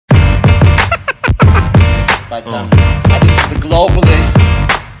But I think the globalist.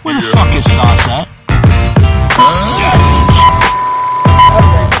 Where the fuck is Sauce at?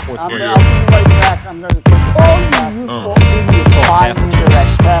 I'll be right back. I'm going to take you flying into that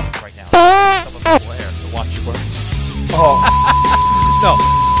step. Right now. Some of them will air, so watch your words. Oh.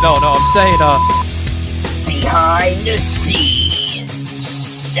 No, I'm saying, Behind the scenes,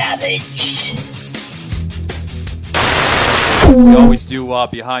 savage. we always do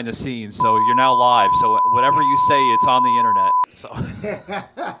behind the scenes, so you're now live. So whatever you say, it's on the internet. So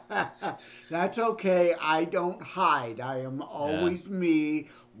That's okay. I don't hide. I am always me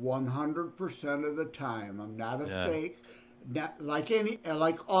 100% of the time. I'm not a fake. Not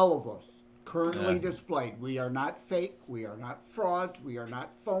like all of us currently displayed. We are not fake. We are not frauds. We are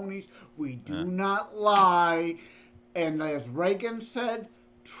not phonies. We do not lie. And as Reagan said,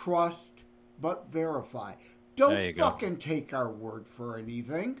 trust but verify. Don't fucking take our word for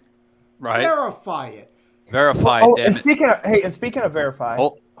anything. Right. Verify it. Verify. Oh, and speaking of verify.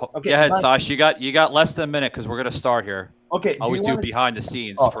 Okay, go ahead, Sash. You got less than a minute because we're gonna start here. Okay. Always do behind the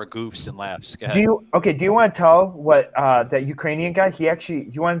scenes for goofs and laughs. Go ahead. Do you want to tell what that Ukrainian guy?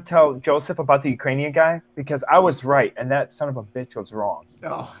 You want to tell Joseph about the Ukrainian guy? Because I was right, and that son of a bitch was wrong.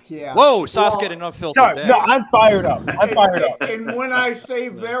 Oh yeah. Whoa, Sash getting unfiltered. Sorry, no, I'm fired up. And when I say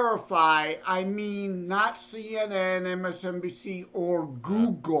verify, I mean not CNN, MSNBC, or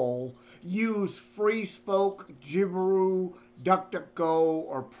Google. Use FreeSpoke, Jibberoo, DuckDuckGo,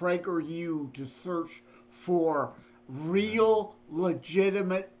 or PragerU to search for real,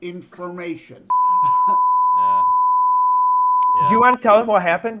 legitimate information. Do you want to tell him what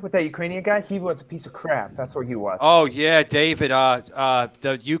happened with that Ukrainian guy? He was a piece of crap. That's what he was. Oh yeah, David.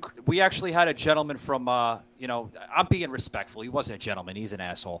 We actually had a gentleman from. I'm being respectful. He wasn't a gentleman. He's an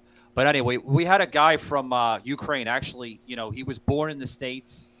asshole. But anyway, we had a guy from Ukraine. Actually, he was born in the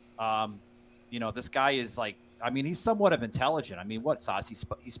States. This guy is like. I mean, he's somewhat of intelligent. I mean, what, Sauce? He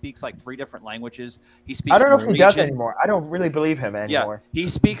speaks like 3 different languages. He speaks. I don't know Norwegian. if he does anymore. I don't really believe him anymore. Yeah, he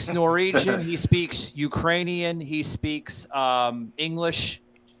speaks Norwegian. He speaks Ukrainian. He speaks English,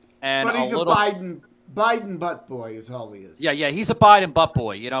 and but he's a little. Biden butt boy is all he is. Yeah, he's a Biden butt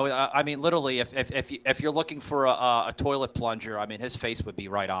boy. I mean, literally, if you're looking for a toilet plunger, I mean, his face would be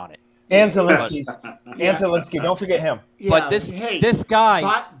right on it. And Zelensky. Don't forget him. Yeah, but this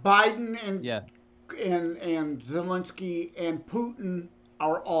guy, Biden and Zelensky and Putin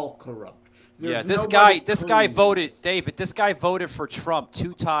are all corrupt. This guy voted, David. This guy voted for Trump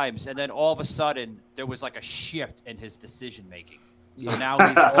 2 times, and then all of a sudden there was like a shift in his decision making. So now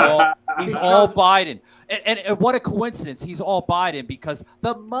he's all Biden, and what a coincidence! He's all Biden because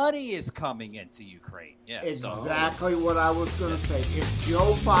the money is coming into Ukraine. Yeah, exactly what I was going to say. If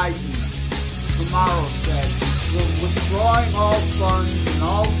Joe Biden tomorrow said we're withdrawing all funds and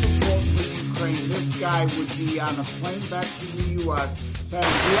all support for Ukraine, this guy would be on a plane back to the U.S. saying,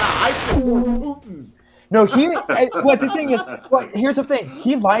 "Yeah, I support Putin." No, here's the thing.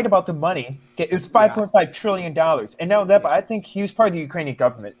 He lied about the money. It was $5.5 trillion. And now that, I think he was part of the Ukrainian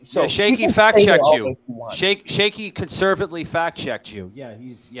government. So Shaky fact-checked you. Shaky conservatively fact-checked you. Yeah,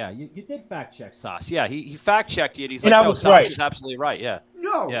 you did fact-check Sauce. Yeah, he fact-checked you, and he's like, no, Sauce is absolutely right, yeah.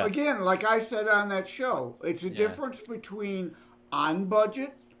 No, again, like I said on that show, it's a difference between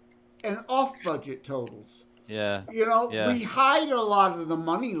on-budget and off-budget totals. Yeah. We hide a lot of the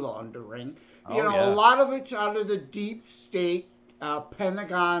money laundering. A lot of it's out of the deep state,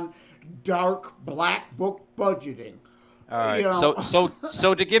 Pentagon, dark black book budgeting. All right.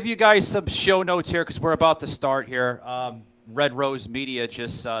 So to give you guys some show notes here, because we're about to start here, Red Rose Media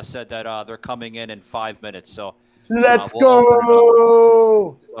just said that they're coming in 5 minutes. So let's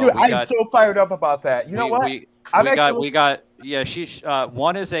go, dude! I'm so fired up about that. You know what? She's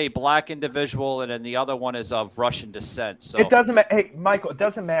one is a black individual, and then the other one is of Russian descent. So it doesn't matter. Hey, Michael, it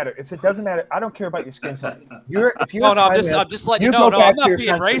doesn't matter. If it doesn't matter, I don't care about your skin tone. I'm just letting you know. No, I'm not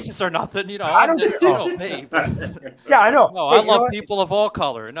being racist or nothing. I don't care. Yeah, I know. No, I love people of all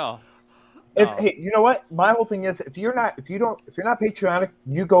color. No. Hey, you know what? My whole thing is, if you're not patriotic,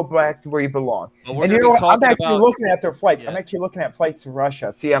 you go back to where you belong. And you know what? I'm actually looking at their flights. I'm actually looking at flights to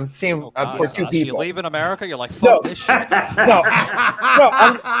Russia. See, I'm seeing for 2 people. You leaving America? You're like, fuck this shit.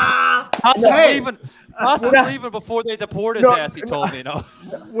 Us is leaving before they deport his ass. He told me,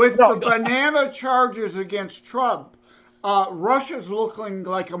 With the banana charges against Trump, Russia's looking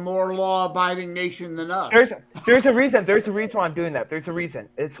like a more law-abiding nation than us. There's a reason. There's a reason why I'm doing that. There's a reason.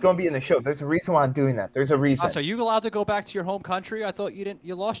 It's going to be in the show. There's a reason why I'm doing that. There's a reason. So are you allowed to go back to your home country? I thought you didn't.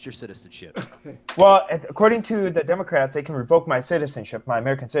 You lost your citizenship. Well, according to the Democrats, they can revoke my citizenship, my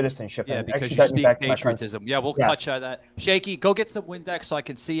American citizenship. Yeah, and because actually you get me speak back to my patriotism. Yeah, we'll touch on that. Shaky, go get some Windex so I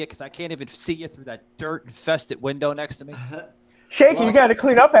can see it because I can't even see you through that dirt-infested window next to me. Shaky, you got to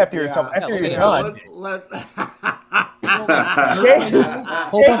clean up after yourself after you're done. Shaky's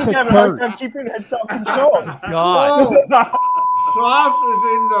having a hard time keeping that self-control. God. Sauce is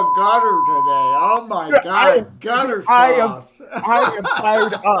in the gutter today. Oh my God, gutter sauce. I am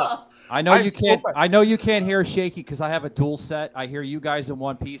fired up. I know you can't. I know you can't hear Shaky because I have a dual set. I hear you guys in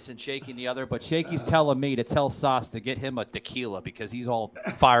one piece and Shaky in the other. But Shaky's telling me to tell Sauce to get him a tequila because he's all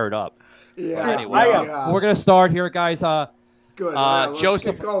fired up. Yeah. But anyway, we're gonna start here, guys. Good.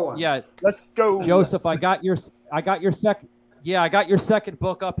 Joseph. Yeah, let's go. Joseph, I got your second. Yeah, I got your second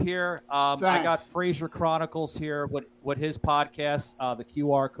book up here. I got Fraser Chronicles here with his podcast, the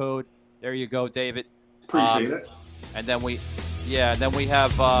QR code. There you go, David. Appreciate it. And then we have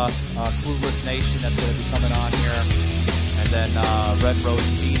Clueless Nation that's going to be coming on here, and then Red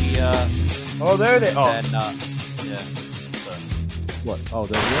Rose Media. Oh, there they are. And yeah. What? Oh,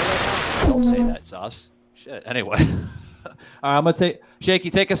 they're here. Don't say that, Sauce. Shit. Anyway, all right, I'm gonna Shaky.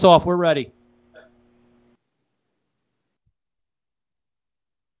 Take us off. We're ready.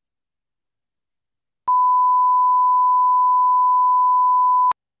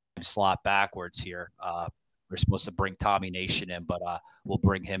 Slot backwards here. We're supposed to bring Tommy Nation in, but we'll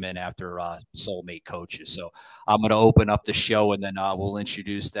bring him in after Soulmate Coaches. So I'm going to open up the show, and then we'll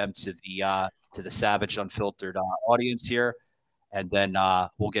introduce them to the Savage Unfiltered audience here, and then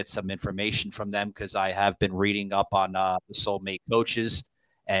we'll get some information from them because I have been reading up on the Soulmate Coaches,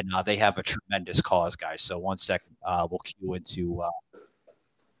 and they have a tremendous cause, guys. So 1 second, we'll cue into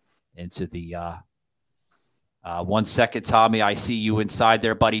the. 1 second, Tommy. I see you inside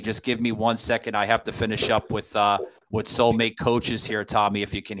there, buddy. Just give me 1 second. I have to finish up with Soulmate Coaches here, Tommy,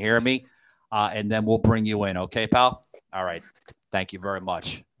 if you can hear me. And then we'll bring you in. Okay, pal? All right. Thank you very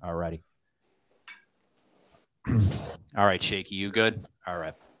much. All righty. All right, Shaky. You good? All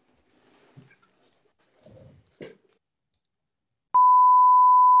right.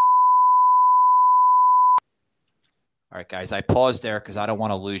 All right, guys, I paused there because I don't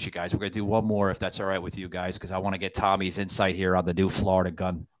want to lose you guys. We're going to do one more if that's all right with you guys because I want to get Tommy's insight here on the new Florida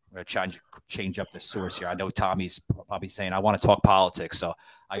gun. We're going to change up the source here. I know Tommy's probably saying, I want to talk politics, so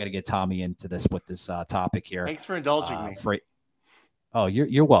I got to get Tommy into this with this topic here. Thanks for indulging me. Oh,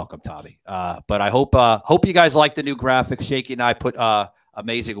 you're welcome, Tommy. But I hope you guys like the new graphics. Shaky and I put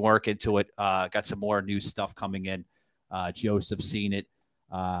amazing work into it. Got some more new stuff coming in. Joseph's seen it.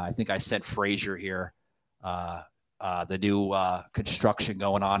 I think I sent Fraser here. The new construction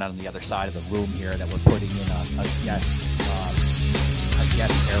going on the other side of the room here that we're putting in a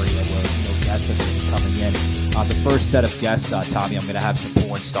guest area where guests are going to be coming in. The first set of guests, Tommy, I'm going to have some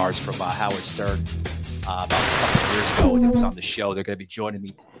porn stars from Howard Stern about a couple of years ago when he was on the show. They're going to be joining me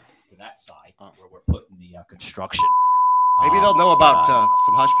to that side where we're putting the construction. Maybe they'll know about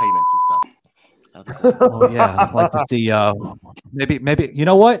some hush payments and stuff. Oh yeah, I'd like to see. Maybe you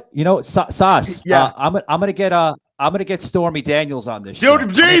know what? Sauce. Yeah, I'm gonna get Stormy Daniels on this show.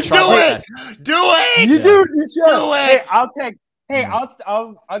 Dude, please do it. Do it. You do it. Hey,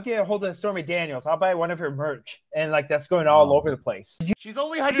 I'll get a hold of Stormy Daniels. I'll buy one of her merch, and that's going all over the place. She's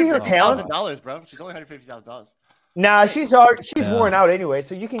only $150,000, bro. She's only $150,000. Nah, she's worn out anyway,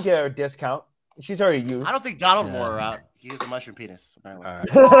 so you can get her a discount. She's already used. I don't think Donald wore her out. He has a mushroom penis. Apparently. All right.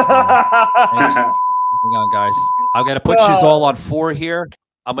 Hang on, guys. I'm gonna put you all on 4 here.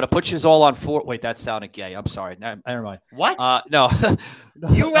 I'm gonna put you all on 4. Wait, that sounded gay. I'm sorry. Never mind. What? No.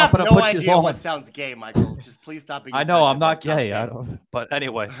 You have no idea what sounds gay, Michael. Just please stop being. I know I'm not gay. I don't. But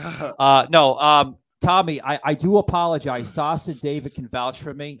anyway, no. Tommy, I do apologize. Sauce and David can vouch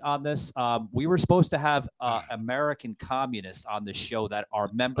for me on this. We were supposed to have American communists on the show that are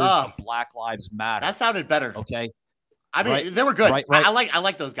members of Black Lives Matter. That sounded better. Okay. I mean, they were good. Right. I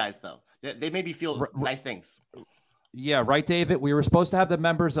like those guys though. They made me feel nice things. Yeah, right, David. We were supposed to have the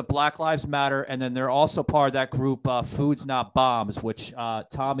members of Black Lives Matter, and then they're also part of that group, Foods Not Bombs, which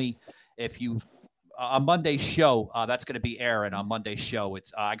Tommy, if you on Monday's show, that's going to be airing on Monday's show.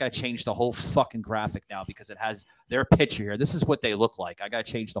 It's I got to change the whole fucking graphic now because it has their picture here. This is what they look like. I got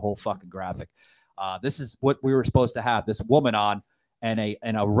to change the whole fucking graphic. This is what we were supposed to have: this woman on and a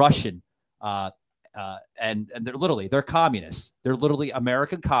Russian. And they're communists. They're literally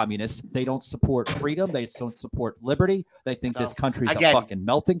American communists. They don't support freedom. They don't support liberty. They think this country's a fucking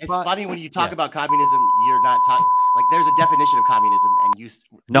melting pot. It's funny when you talk about communism, you're not talking. Like, there's a definition of communism, and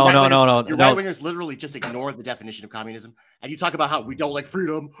no. Your right wingers literally just ignore the definition of communism, and you talk about how we don't like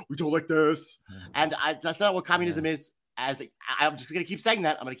freedom, we don't like this, and that's not what communism is. I'm just gonna keep saying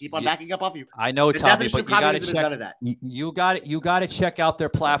that. I'm gonna keep on backing up off you. I know, Tommy, but you got to check. None of that. You got to check out their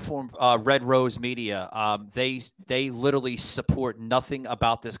platform, Red Rose Media. They literally support nothing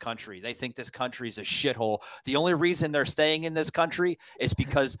about this country. They think this country is a shithole. The only reason they're staying in this country is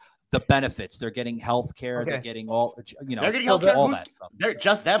because the benefits. They're getting health care. Okay. They're getting all, they're getting health care. They're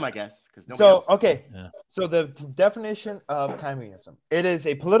just them, I guess. So the definition of communism. It is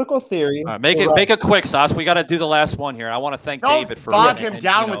a political theory. Make it quick, Sauce. We got to do the last one here. I want to thank David for bog him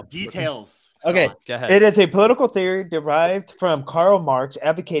down with details. Okay, go ahead. It is a political theory derived from Karl Marx,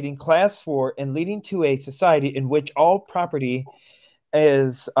 advocating class war and leading to a society in which all property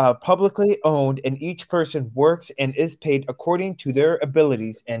is publicly owned and each person works and is paid according to their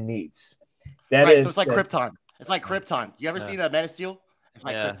abilities and needs. So it's like Krypton. It's like Krypton. You ever see that Man of Steel? It's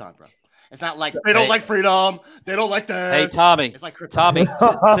like Krypton, bro. It's not like they don't like freedom. They don't like this. Hey, Tommy. It's like Krypton. Tommy,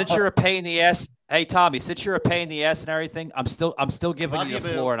 since you're a pain in the ass. Hey, Tommy, since you're a pain in the ass and everything, I'm still giving you the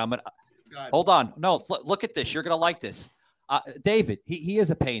floor, and I'm gonna hold on. No, look at this. You're gonna like this. David, he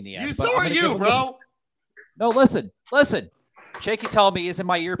is a pain in the ass. So are you, bro. No, listen. Shaky telling me he's in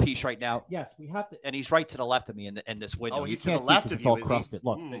my earpiece right now. Yes, we have to, and he's right to the left of me in this window. Oh, he's to the left of you. Is he?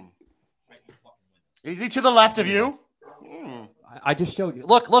 Look, is he to the left of you? I just showed you.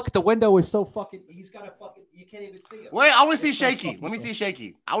 Look, the window is so fucking. He's got a fucking. You can't even see it. Wait, I want to see Shaky. Let me see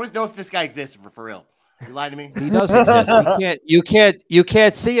Shaky. I always know if this guy exists for real. You lying to me? He does exist. You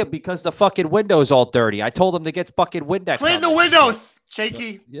can't see him because the fucking window's all dirty. I told him to get fucking Windex. Clean the windows,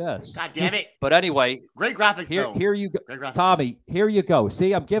 Shaky. Yes. God damn it. But anyway, great graphics. Here you go, Tommy. Here you go.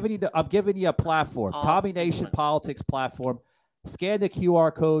 See, I'm giving you a platform. Tommy Nation Politics platform. Scan the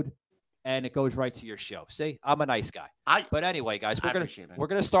QR code, and it goes right to your show. See, I'm a nice guy. But anyway, guys, we're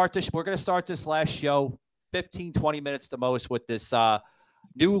gonna start this last show 15-20 minutes the most with this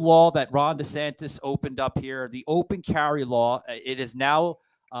new law that Ron DeSantis opened up here, the open carry law. It is now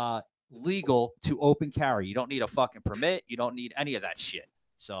legal to open carry. You don't need a fucking permit. You don't need any of that shit.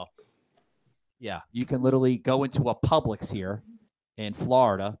 So, yeah, you can literally go into a Publix here in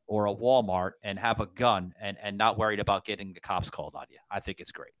Florida or a Walmart and have a gun and not worried about getting the cops called on you. I think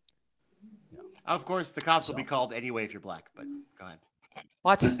it's great. Yeah. Of course, the cops will be called anyway if you're black, but go ahead.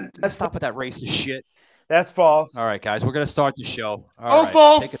 What? Let's stop with that racist shit. That's false. All right, guys, we're gonna start the show.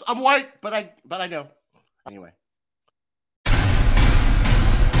 False. I'm white, but I know. Anyway.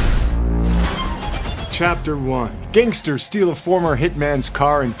 Chapter 1. Gangsters steal a former hitman's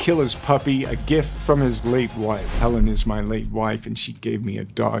car and kill his puppy, a gift from his late wife. Helen is my late wife, and she gave me a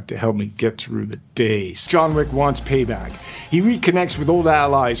dog to help me get through the days. John Wick wants payback. He reconnects with old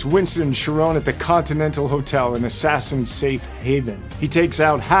allies, Winston and Sharon at the Continental Hotel, an assassin safe haven. He takes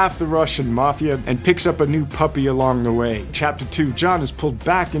out half the Russian mafia and picks up a new puppy along the way. Chapter 2. John is pulled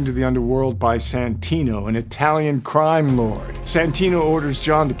back into the underworld by Santino, an Italian crime lord. Santino orders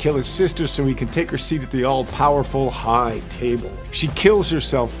John to kill his sister so he can take her seat at the all-powerful High Table. She kills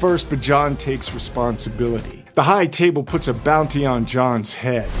herself first, but John takes responsibility. The High Table puts a bounty on John's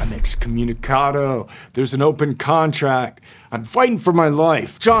head. An excommunicado. There's an open contract. I'm fighting for my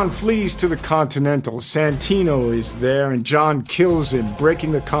life. John flees to the Continental. Santino is there, and John kills him,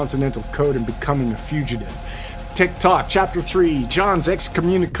 breaking the Continental Code and becoming a fugitive. TikTok, Chapter 3, John's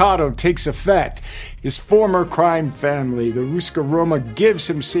excommunicado takes effect. His former crime family, the Ruska Roma, gives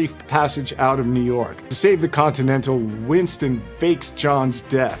him safe passage out of New York. To save the Continental, Winston fakes John's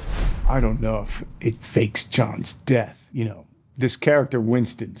death. I don't know if it fakes John's death. You know, this character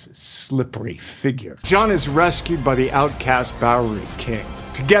Winston's a slippery figure. John is rescued by the outcast Bowery King.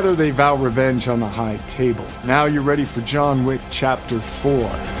 Together they vow revenge on the High Table. Now you're ready for John Wick Chapter 4.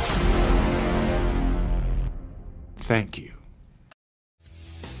 Thank you.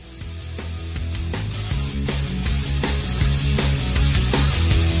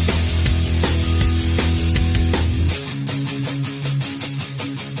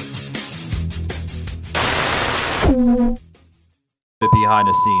 Behind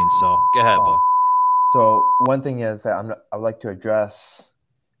the scenes, so go ahead, bud. So one thing is that I'd like to address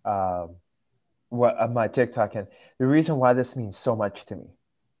what on my TikTok, and the reason why this means so much to me.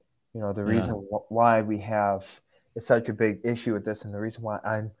 You know, the reason why we have such a big issue with this, and the reason why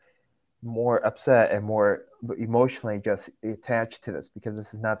I'm more upset and more emotionally just attached to this, because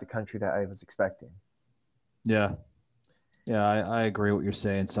this is not the country that I was expecting. Yeah. Yeah, I agree with what you're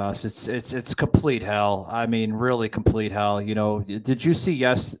saying, Sauce. It's complete hell. I mean, really complete hell. You know, did you see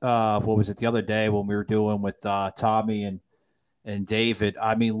what was it the other day when we were doing with Tommy and David?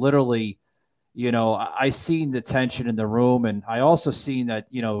 I mean, literally, I seen the tension in the room, and I also seen that,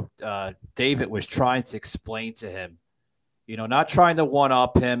 David was trying to explain to him, not trying to one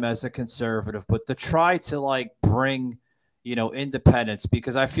up him as a conservative, but to try to like bring, independents,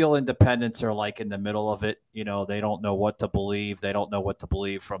 because I feel independents are like in the middle of it. They don't know what to believe. They don't know what to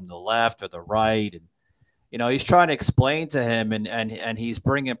believe from the left or the right. And, he's trying to explain to him, and he's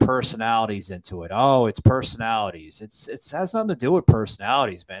bringing personalities into it. Oh, it's personalities. It has nothing to do with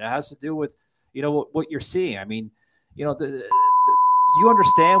personalities, man. It has to do with, what you're seeing. I mean, you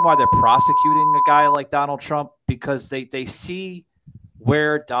understand why they're prosecuting a guy like Donald Trump? Because they see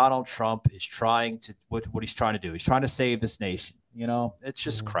where Donald Trump is trying to, what he's trying to do. He's trying to save this nation. It's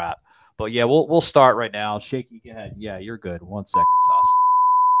just crap. But yeah, we'll start right now. Shaky, go ahead. Yeah, you're good. 1 second, Sauce.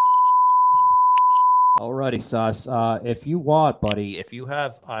 Alrighty, Sauce. If you want, buddy, if you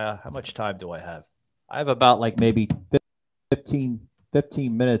have, how much time do I have? I have about like maybe 15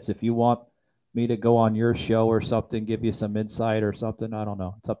 minutes if you want me to go on your show or something, give you some insight or something. I don't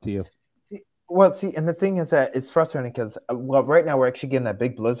know. It's up to you. See, and the thing is that it's frustrating because, right now we're actually getting that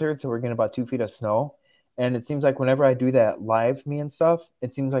big blizzard, so we're getting about 2 feet of snow, and it seems like whenever I do that live me and stuff,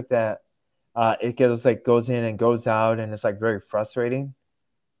 it seems like that it goes in and goes out, and it's like very frustrating.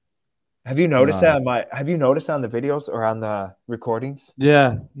 Have you noticed that Have you noticed on the videos or on the recordings?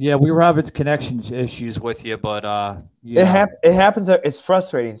 Yeah, we were having connection issues with you, but it happens. It's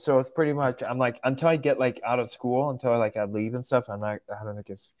frustrating. So it's pretty much, I'm like, until I get like out of school, until I leave and stuff, I don't think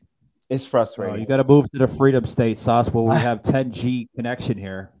it's frustrating. You got to move to the Freedom State, Sauce, where we have 10G connection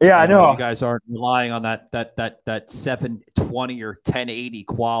here. Yeah, I know. You guys aren't relying on that 720 or 1080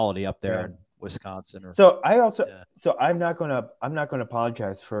 quality up there in Wisconsin. So I'm not gonna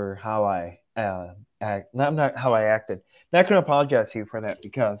apologize for how I act. Not how I acted. Not gonna apologize to you for that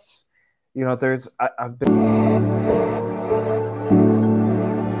because, I've been.